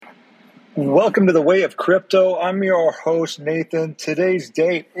Welcome to the Way of Crypto. I'm your host, Nathan. Today's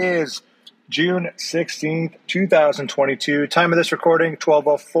date is June 16th, 2022. Time of this recording,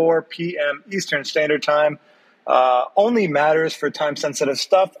 12:04 p.m. Eastern Standard Time. Only matters for time-sensitive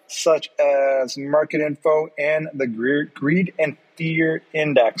stuff such as market info and the Greed and Fear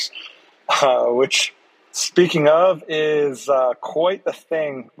Index, which, speaking of, is quite the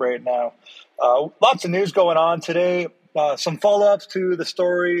thing right now. Lots of news going on today. Some follow-ups to the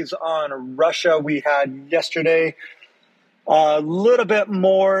stories on Russia we had yesterday. A little bit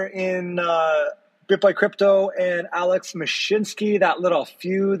more in BitBoy Crypto and Alex Mashinsky, that little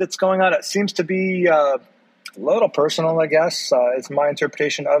feud that's going on. It seems to be a little personal, I guess. It's my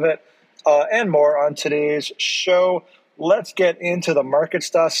interpretation of it. And more on today's show. Let's get into the market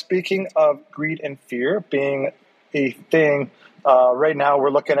stuff. Speaking of greed and fear being a thing, right now we're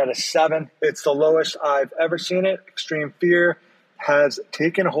looking at a 7. It's the lowest I've ever seen it. Extreme fear has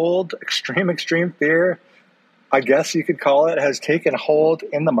taken hold. Extreme fear, I guess you could call it, has taken hold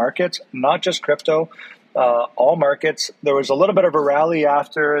in the markets, not just crypto, all markets. There was a little bit of a rally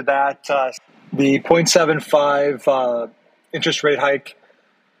after that, the 0.75 interest rate hike.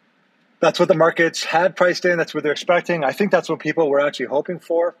 That's what the markets had priced in. That's what they're expecting. I think that's what people were actually hoping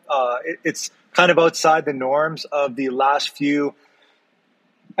for. It's kind of outside the norms of the last few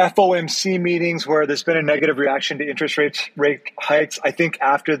FOMC meetings where there's been a negative reaction to interest rate hikes. I think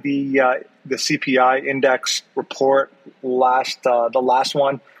after the CPI index report the last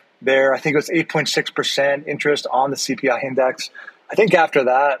one there, I think it was 8.6% interest on the CPI index. I think after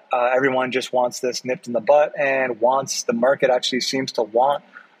that, everyone just wants this nipped in the butt and wants, the market actually seems to want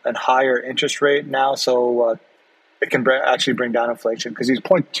a higher interest rate now, so it can actually bring down inflation, because these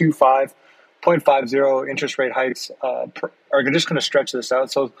 0.25, 0.50 interest rate hikes are just going to stretch this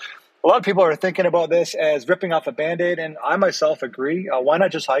out. So a lot of people are thinking about this as ripping off a Band-Aid, and I myself agree. Why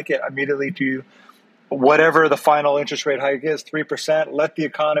not just hike it immediately to whatever the final interest rate hike is, 3%, let the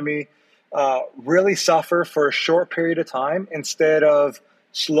economy really suffer for a short period of time instead of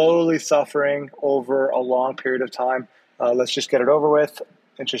slowly suffering over a long period of time. Let's just get it over with.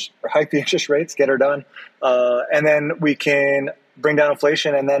 Hike the interest rates, get her done, and then we can bring down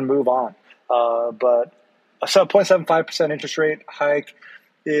inflation and then move on. But a 0.75% interest rate hike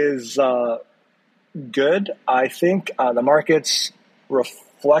is good. I think the markets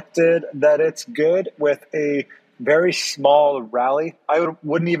reflected that it's good with a very small rally. I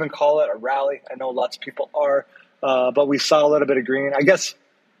wouldn't even call it a rally. I know lots of people are, but we saw a little bit of green. I guess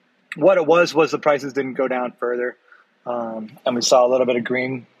what it was the prices didn't go down further. And we saw a little bit of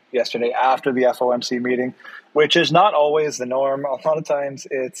green yesterday after the FOMC meeting, which is not always the norm. A lot of times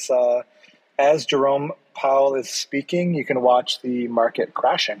it's as Jerome Powell is speaking, you can watch the market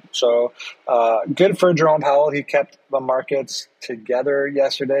crashing. So good for Jerome Powell. He kept the markets together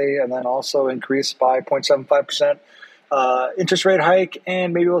yesterday and then also increased by 0.75% interest rate hike.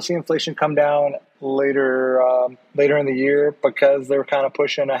 And maybe we'll see inflation come down later in the year, because they're kind of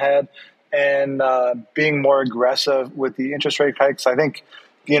pushing ahead and being more aggressive with the interest rate hikes. I think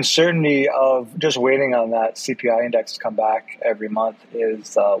the uncertainty of just waiting on that CPI index to come back every month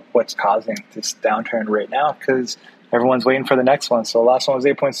is what's causing this downturn right now, because everyone's waiting for the next one. So the last one was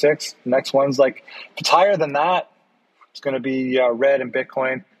 8.6. The next one's like, if it's higher than that, it's going to be red in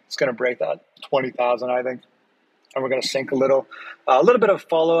Bitcoin. It's going to break that 20,000, I think. And we're going to sink a little bit of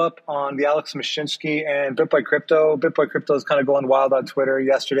follow-up on the Alex Mashinsky and BitBoy Crypto. BitBoy Crypto is kind of going wild on Twitter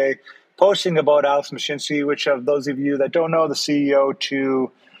yesterday, posting about Alex Mashinsky, which, of those of you that don't know, the CEO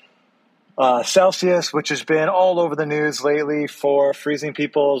to Celsius, which has been all over the news lately for freezing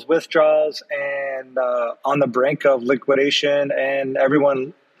people's withdrawals and on the brink of liquidation. And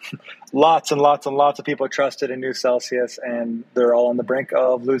everyone, lots and lots and lots of people trusted in new Celsius, and they're all on the brink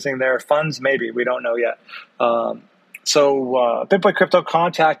of losing their funds. Maybe, we don't know yet. So BitBoy Crypto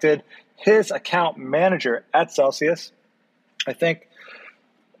contacted his account manager at Celsius. I think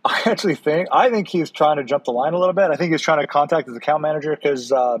he's trying to jump the line a little bit. I think he's trying to contact his account manager because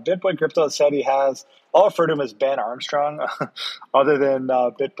BitBoy Crypto said he has, I'll refer to him as Ben Armstrong, other than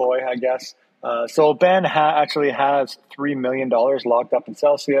BitBoy, I guess. So Ben actually has $3 million locked up in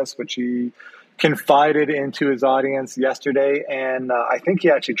Celsius, which he confided into his audience yesterday. And I think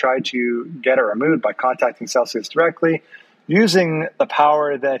he actually tried to get it removed by contacting Celsius directly, using the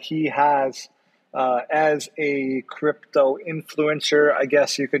power that he has as a crypto influencer, I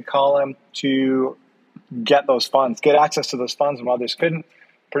guess you could call him, to get those funds, get access to those funds when others couldn't.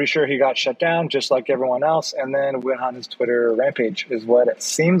 Pretty sure he got shut down just like everyone else, and then went on his Twitter rampage is what it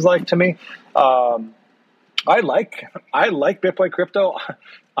seems like to me. I like BitBoy Crypto.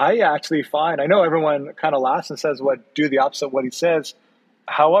 I actually find, I know everyone kind of laughs and says do the opposite of what he says.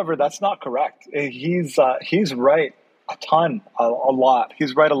 However, that's not correct. He's right a lot.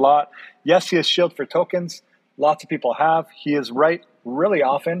 He's right a lot. Yes, he has shield for tokens. Lots of people have. He is right really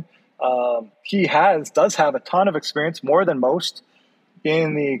often. He does have a ton of experience, more than most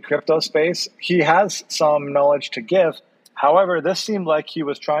in the crypto space. He has some knowledge to give. However, this seemed like he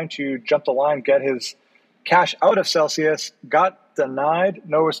was trying to jump the line, get his cash out of Celsius, got denied,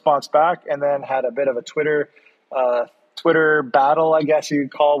 no response back, and then had a bit of a Twitter battle, I guess you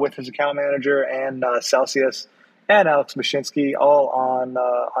could call, with his account manager and Celsius and Alex Mashinsky, all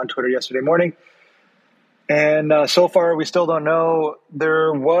on Twitter yesterday morning. And so far, we still don't know.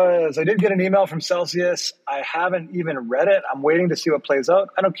 I did get an email from Celsius. I haven't even read it. I'm waiting to see what plays out.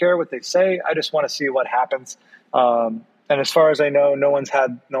 I don't care what they say. I just want to see what happens. And as far as I know, no one's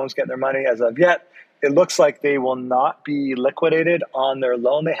getting their money as of yet. It looks like they will not be liquidated on their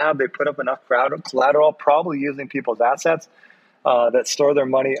loan they have. They put up enough collateral, probably using people's assets that store their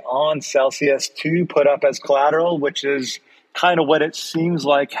money on Celsius to put up as collateral, which is kind of what it seems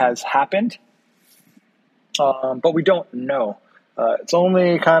like has happened. But we don't know. It's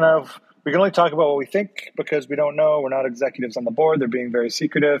only we can only talk about what we think because we don't know. We're not executives on the board. They're being very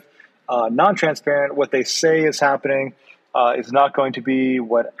secretive, non-transparent. What they say is happening is not going to be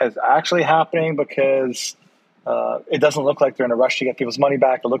what is actually happening because it doesn't look like they're in a rush to get people's money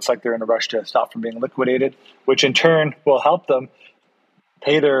back. It looks like they're in a rush to stop from being liquidated, which in turn will help them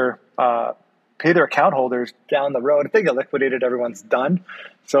pay their account holders down the road. If they get liquidated, everyone's done.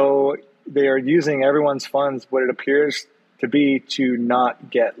 So they are using everyone's funds, what it appears to be, to not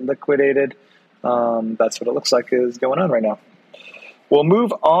get liquidated. That's what it looks like is going on right now. We'll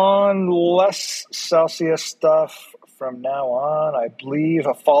move on. Less Celsius stuff from now on. I believe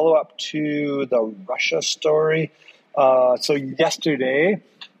a follow-up to the Russia story. So yesterday,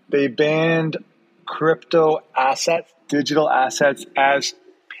 they banned crypto assets, digital assets, as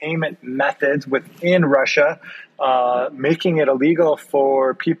payment methods within Russia, making it illegal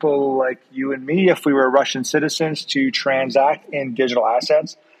for people like you and me, if we were Russian citizens, to transact in digital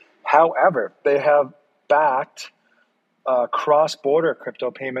assets. However, they have backed cross-border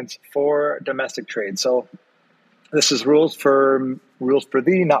crypto payments for domestic trade. So this is rules for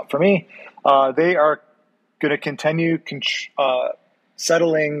thee, not for me. They are going to continue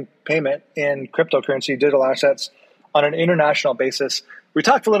settling payment in cryptocurrency, digital assets, on an international basis. We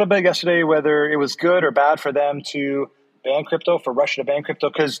talked a little bit yesterday whether it was good or bad for them to ban crypto, for Russia to ban crypto,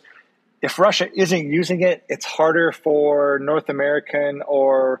 because if Russia isn't using it, it's harder for North American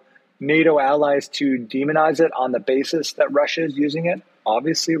or NATO allies to demonize it on the basis that Russia is using it.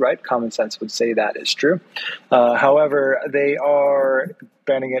 Obviously, right? Common sense would say that is true. However, they are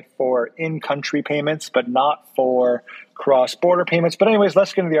banning it for in-country payments, but not for cross-border payments. But anyways,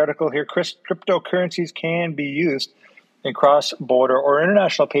 let's get into the article here. Cryptocurrencies can be used in cross-border or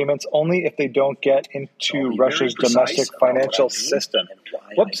international payments only if they don't get into Russia's domestic financial system.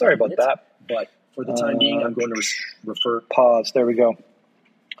 Whoops, sorry about that. But for the time being, I'm going to refer. Pause. There we go.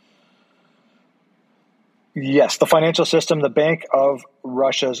 Yes, the financial system, the Bank of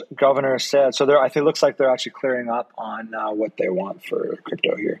Russia's governor said. So it looks like they're actually clearing up on what they want for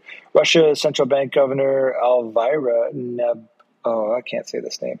crypto here. Russia's central bank governor Elvira I can't say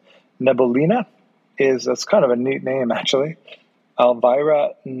this name. Nebulina that's kind of a neat name, actually.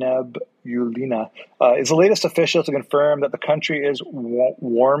 Elvira Nebulina is the latest official to confirm that the country is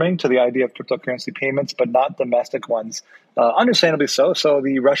warming to the idea of cryptocurrency payments, but not domestic ones. Understandably so. So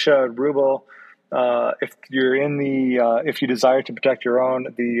the Russia ruble, if you desire to protect your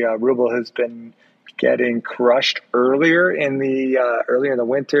own, the ruble has been getting crushed earlier in the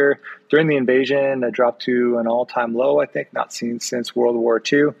winter during the invasion. It dropped to an all-time low, I think, not seen since World War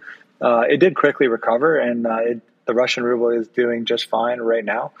II. It did quickly recover, and the Russian ruble is doing just fine right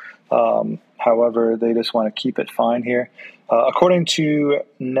now. However, they just want to keep it fine here. According to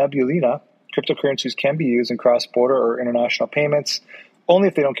Nebulina, cryptocurrencies can be used in cross-border or international payments only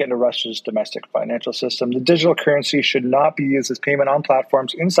if they don't get into Russia's domestic financial system. The digital currency should not be used as payment on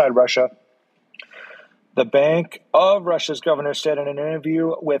platforms inside Russia. The Bank of Russia's governor said in an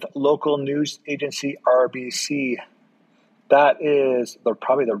interview with local news agency RBC. That is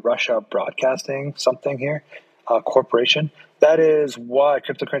probably the Russia Broadcasting something here, corporation. That is why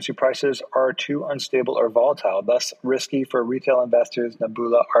cryptocurrency prices are too unstable or volatile, thus risky for retail investors,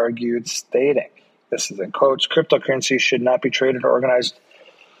 Nebula argued, stating, this is in quotes, cryptocurrency should not be traded or organized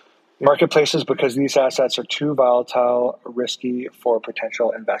marketplaces because these assets are too volatile, risky for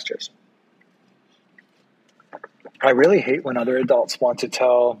potential investors. I really hate when adults want to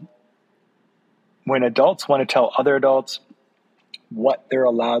tell other adults what they're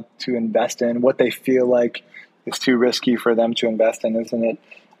allowed to invest in, what they feel like is too risky for them to invest in. Isn't it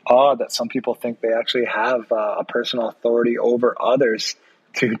odd that some people think they actually have a personal authority over others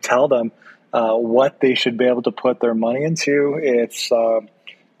to tell them what they should be able to put their money into? It's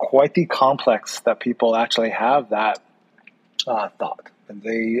quite the complex that people actually have that thought. And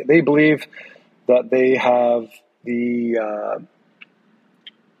they believe that they have the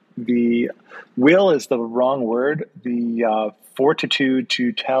will is the wrong word, the fortitude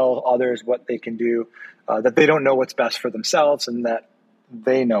to tell others what they can do, that they don't know what's best for themselves and that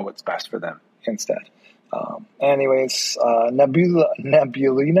they know what's best for them instead.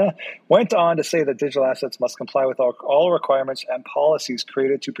 Nebulina went on to say that digital assets must comply with all requirements and policies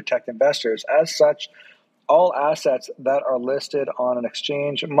created to protect investors. As such, all assets that are listed on an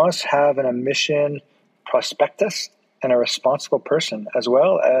exchange must have an emission prospectus and a responsible person, as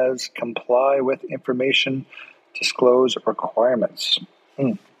well as comply with information disclosure requirements.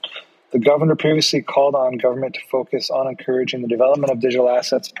 The governor previously called on government to focus on encouraging the development of digital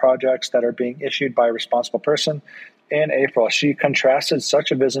assets projects that are being issued by a responsible person. In April, she contrasted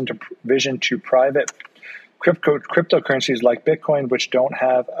such a vision to private cryptocurrencies like Bitcoin, which don't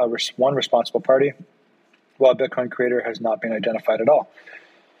have one responsible party, while Bitcoin creator has not been identified at all.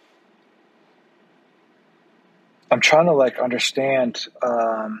 I'm trying to understand.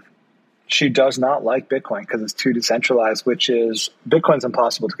 She does not like Bitcoin because it's too decentralized, which is Bitcoin's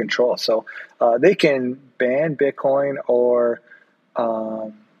impossible to control. So they can ban Bitcoin, or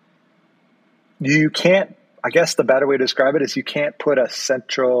you can't. I guess the better way to describe it is you can't put you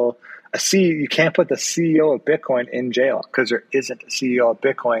can't put the CEO of Bitcoin in jail because there isn't a CEO of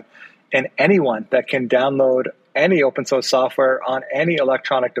Bitcoin, and anyone that can download any open source software on any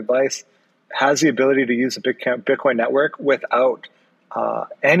electronic device has the ability to use a Bitcoin network without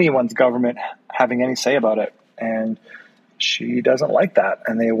anyone's government having any say about it. And she doesn't like that.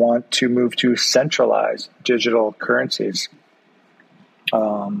 And they want to move to centralized digital currencies.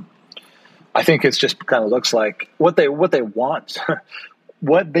 I think it's just kind of looks like what they want.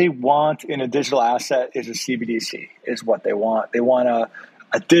 What they want in a digital asset is a CBDC is what they want. They want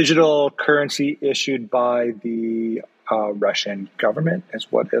a digital currency issued by the Russian government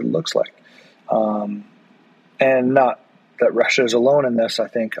is what it looks like. And not that Russia is alone in this. I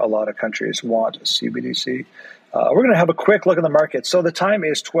think a lot of countries want a CBDC. We're going to have a quick look at the market. So the time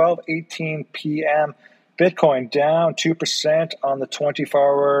is 12:18 p.m. Bitcoin down 2% on the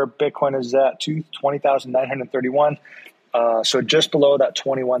 24-hour. Bitcoin is at 20,931. So just below that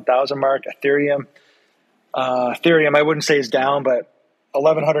 21,000 mark. Ethereum, I wouldn't say is down, but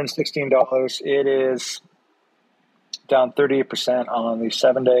 $1,116. It is down 38% on the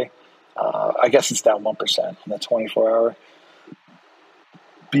 7-day. I guess it's down 1% on the 24-hour.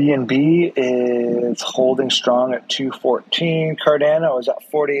 BNB is holding strong at 214. Cardano is at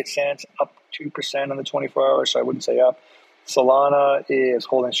 48 cents, up 2% on the 24-hour, so I wouldn't say up. Solana is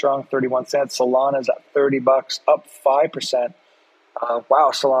holding strong, 31 cents. Solana is at $30, up 5%.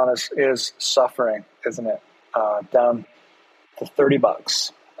 Wow, Solana is suffering, isn't it? Down to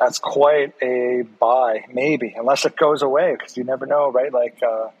 $30. That's quite a buy, maybe, unless it goes away, because you never know, right?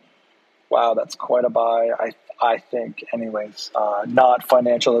 Wow, that's quite a buy, I think, anyways. Not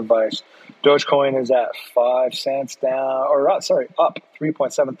financial advice. Dogecoin is at 5 cents down, up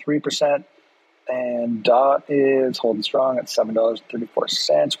 3.73%. And DOT is holding strong at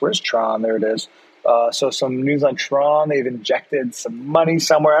 $7.34. Where's Tron? There it is. So some news on Tron. They've injected some money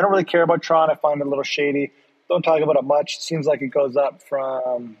somewhere. I don't really care about Tron. I find it a little shady. Don't talk about it much. It seems like it goes up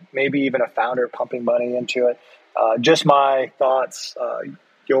from maybe even a founder pumping money into it. Just my thoughts.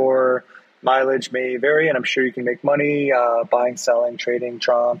 Your mileage may vary, and I'm sure you can make money buying, selling, trading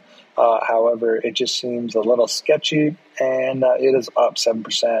Tron. However, it just seems a little sketchy, and it is up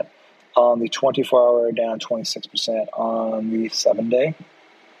 7% on the 24-hour, down 26% on the 7-day.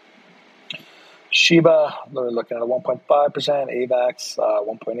 Shiba, we're looking at a 1.5%. AVAX,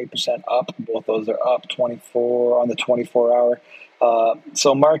 1.8% up. Both those are up 24 on the 24-hour.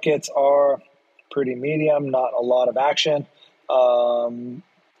 So markets are pretty medium, not a lot of action.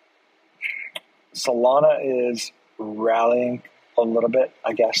 Solana is rallying a little bit,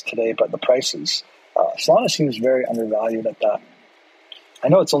 I guess, today, but the prices, Solana seems very undervalued at that. I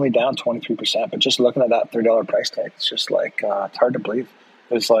know it's only down 23%, but just looking at that $30 price tag, it's just it's hard to believe.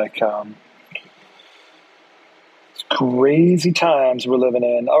 It's crazy times we're living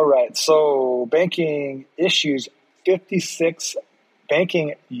in. All right, so banking issues 56,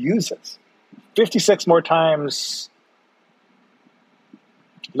 banking uses 56 more times.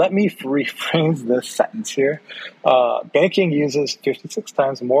 Let me rephrase this sentence here. Banking uses 56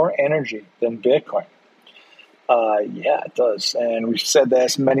 times more energy than Bitcoin. Yeah, it does. And we've said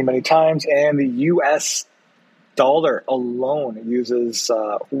this many, many times. And the U.S. dollar alone uses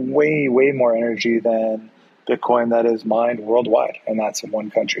way more energy than Bitcoin that is mined worldwide, and that's in one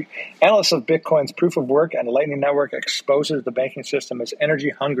country. Analysts of Bitcoin's proof of work and Lightning Network exposes the banking system as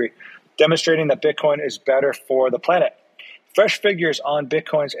energy hungry, demonstrating that Bitcoin is better for the planet. Fresh figures on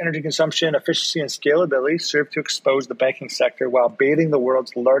Bitcoin's energy consumption, efficiency, and scalability serve to expose the banking sector while bathing the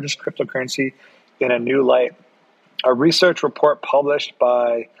world's largest cryptocurrency in a new light. A research report published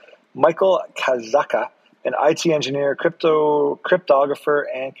by Michael Kazaka, an IT engineer, cryptographer,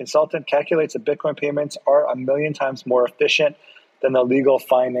 and consultant, calculates that Bitcoin payments are 1 million times more efficient than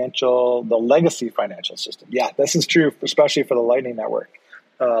the legacy financial system. Yeah, this is true, especially for the Lightning Network.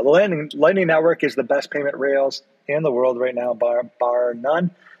 The Lightning Network is the best payment rails in the world right now, bar none,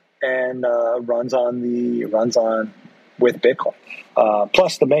 and runs on with Bitcoin.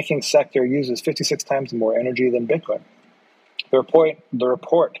 Plus, the banking sector uses 56 times more energy than Bitcoin. The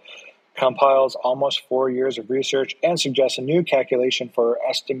report compiles almost 4 years of research and suggests a new calculation for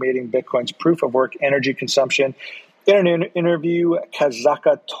estimating Bitcoin's proof-of-work energy consumption. In an interview,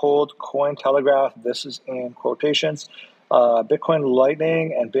 Kazaka told Cointelegraph, this is in quotations, Bitcoin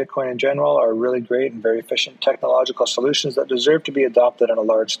Lightning and Bitcoin in general are really great and very efficient technological solutions that deserve to be adopted on a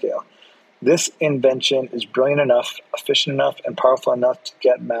large scale. This invention is brilliant enough, efficient enough, and powerful enough to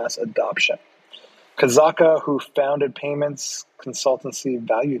get mass adoption. Kazaka, who founded payments consultancy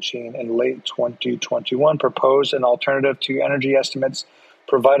Value Chain in late 2021, proposed an alternative to energy estimates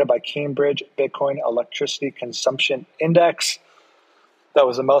provided by Cambridge Bitcoin Electricity Consumption Index. That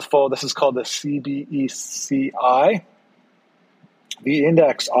was a mouthful. This is called the CBECI. The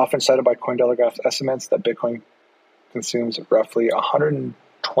index, often cited by Cointelegraph, estimates that Bitcoin consumes roughly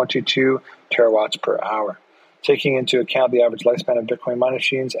 122 terawatts per hour. Taking into account the average lifespan of Bitcoin mining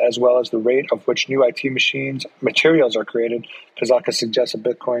machines, as well as the rate of which new IT materials are created, Kazaka suggests that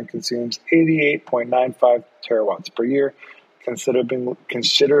Bitcoin consumes 88.95 terawatts per year,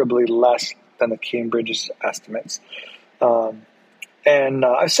 considerably less than the Cambridge's estimates.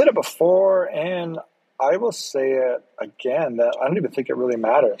 I've said it before, and I will say it again, that I don't even think it really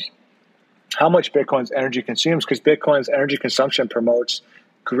matters how much Bitcoin's energy consumes, because Bitcoin's energy consumption promotes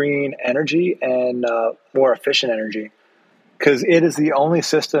green energy and more efficient energy, because it is the only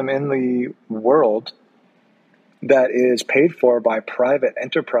system in the world that is paid for by private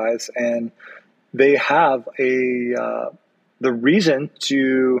enterprise, and they have the reason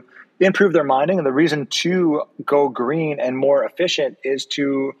to improve their mining, and the reason to go green and more efficient is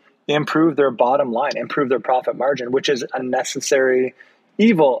to improve their bottom line, improve their profit margin, which is a necessary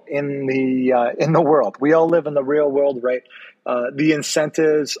evil in the world. We all live in the real world, right? The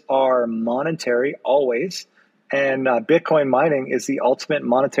incentives are monetary always, and Bitcoin mining is the ultimate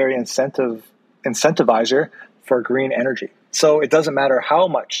monetary incentivizer for green energy. So it doesn't matter how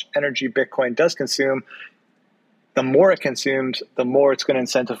much energy Bitcoin does consume. The more it consumes, the more it's going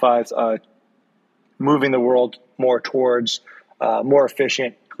to incentivize moving the world more towards more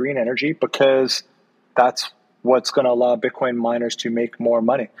efficient green energy, because that's what's going to allow Bitcoin miners to make more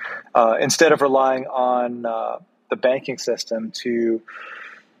money. Instead of relying on the banking system to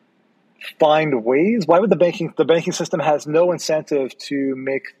find ways, why would the banking system has no incentive to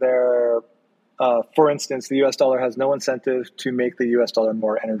make their, for instance, the US dollar has no incentive to make the US dollar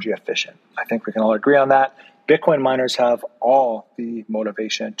more energy efficient. I think we can all agree on that. Bitcoin miners have all the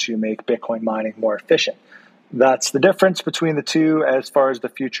motivation to make Bitcoin mining more efficient. That's the difference between the two as far as the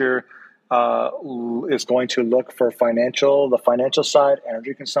future is going to look for the financial side,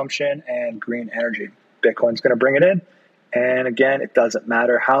 energy consumption, and green energy. Bitcoin's going to bring it in. And again, it doesn't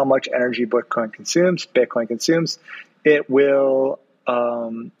matter how much energy Bitcoin consumes, it will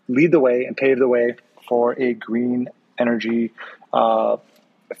lead the way and pave the way for a green energy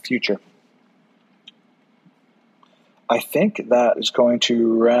future. I think that is going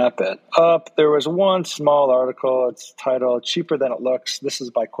to wrap it up. There was one small article. It's titled Cheaper Than It Looks. This is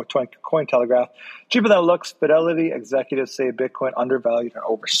by Cointelegraph. Cheaper Than It Looks, Fidelity executives say Bitcoin undervalued and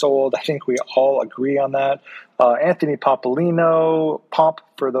oversold. I think we all agree on that. Anthony Pomp,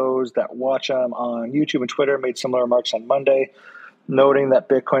 for those that watch him on YouTube and Twitter, made similar remarks on Monday, noting that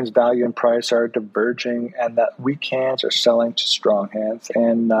Bitcoin's value and price are diverging and that weak hands are selling to strong hands.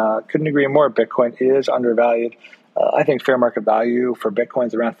 And couldn't agree more. Bitcoin is undervalued. I think fair market value for Bitcoin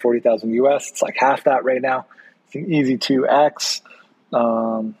is around 40,000 US. It's like half that right now. It's an easy 2x.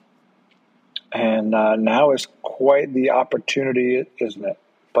 Now is quite the opportunity, isn't it?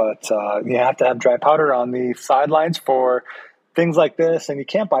 But you have to have dry powder on the sidelines for things like this, and you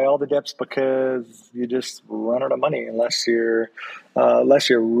can't buy all the dips because you just run out of money unless you're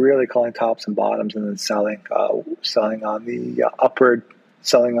really calling tops and bottoms and then selling on the upward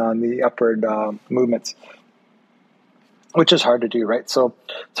movements. which is hard to do, right? So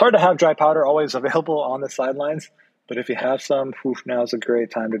it's hard to have dry powder always available on the sidelines. But if you have some, now is a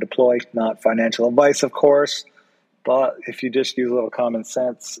great time to deploy. Not financial advice, of course, but if you just use a little common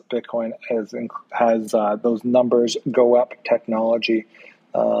sense, Bitcoin has those numbers go up technology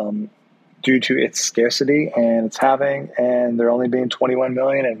due to its scarcity and its halving, and there only being 21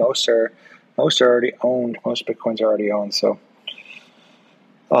 million, and most are already owned. Most Bitcoins are already owned. So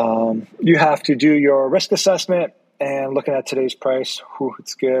you have to do your risk assessment, and looking at today's price,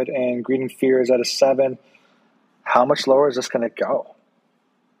 it's good. And Greed and Fear is at a 7. How much lower is this going to go?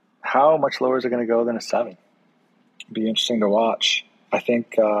 How much lower is it going to go than a 7? Be interesting to watch. I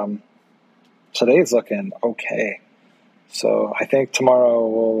think today is looking okay. So I think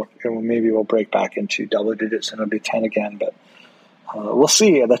tomorrow we'll break back into double digits and it'll be 10 again. But we'll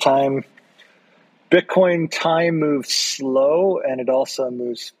see. At the time, Bitcoin time moves slow and it also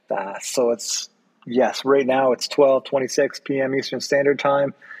moves fast. So right now it's 12:26 p.m. Eastern Standard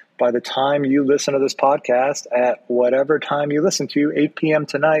Time. By the time you listen to this podcast at whatever time you listen to, 8 p.m.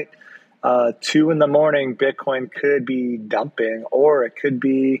 tonight, 2 in the morning, Bitcoin could be dumping, or it could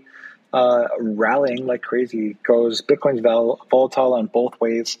be rallying like crazy. Bitcoin's volatile on both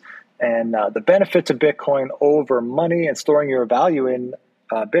ways. And the benefit to Bitcoin over money and storing your value in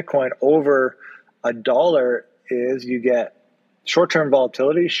Bitcoin over $1 is you get short-term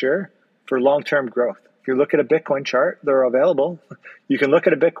volatility, sure, for long-term growth. If you look at a Bitcoin chart, they're available. You can look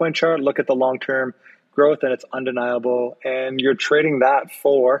at a Bitcoin chart, look at the long-term growth, and it's undeniable. And you're trading that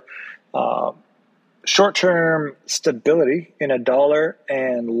for short-term stability in $1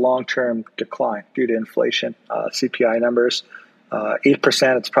 and long-term decline due to inflation. CPI numbers,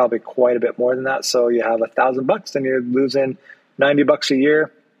 8%. It's probably quite a bit more than that. So you have $1,000 and you're losing $90 a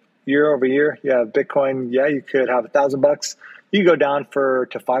year over year. You have Bitcoin. Yeah, you could have $1,000. You go down to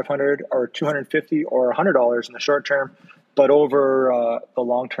 $500 or $250 or $100 in the short term, but over the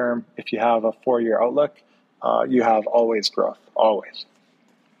long term, if you have a 4-year outlook, you have always growth, always.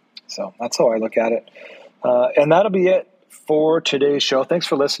 So that's how I look at it. And that'll be it for today's show. Thanks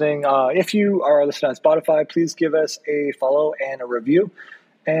for listening. If you are listening on Spotify, please give us a follow and a review.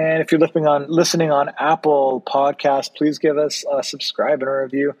 And if you're listening on Apple Podcasts, please give us a subscribe and a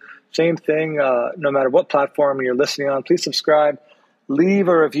review. Same thing, no matter what platform you're listening on, please subscribe. Leave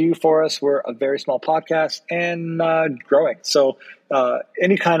a review for us. We're a very small podcast and growing. So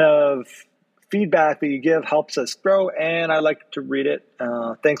any kind of feedback that you give helps us grow, and I like to read it.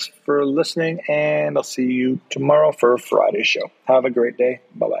 Thanks for listening, and I'll see you tomorrow for Friday's show. Have a great day.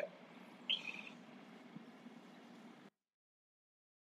 Bye-bye.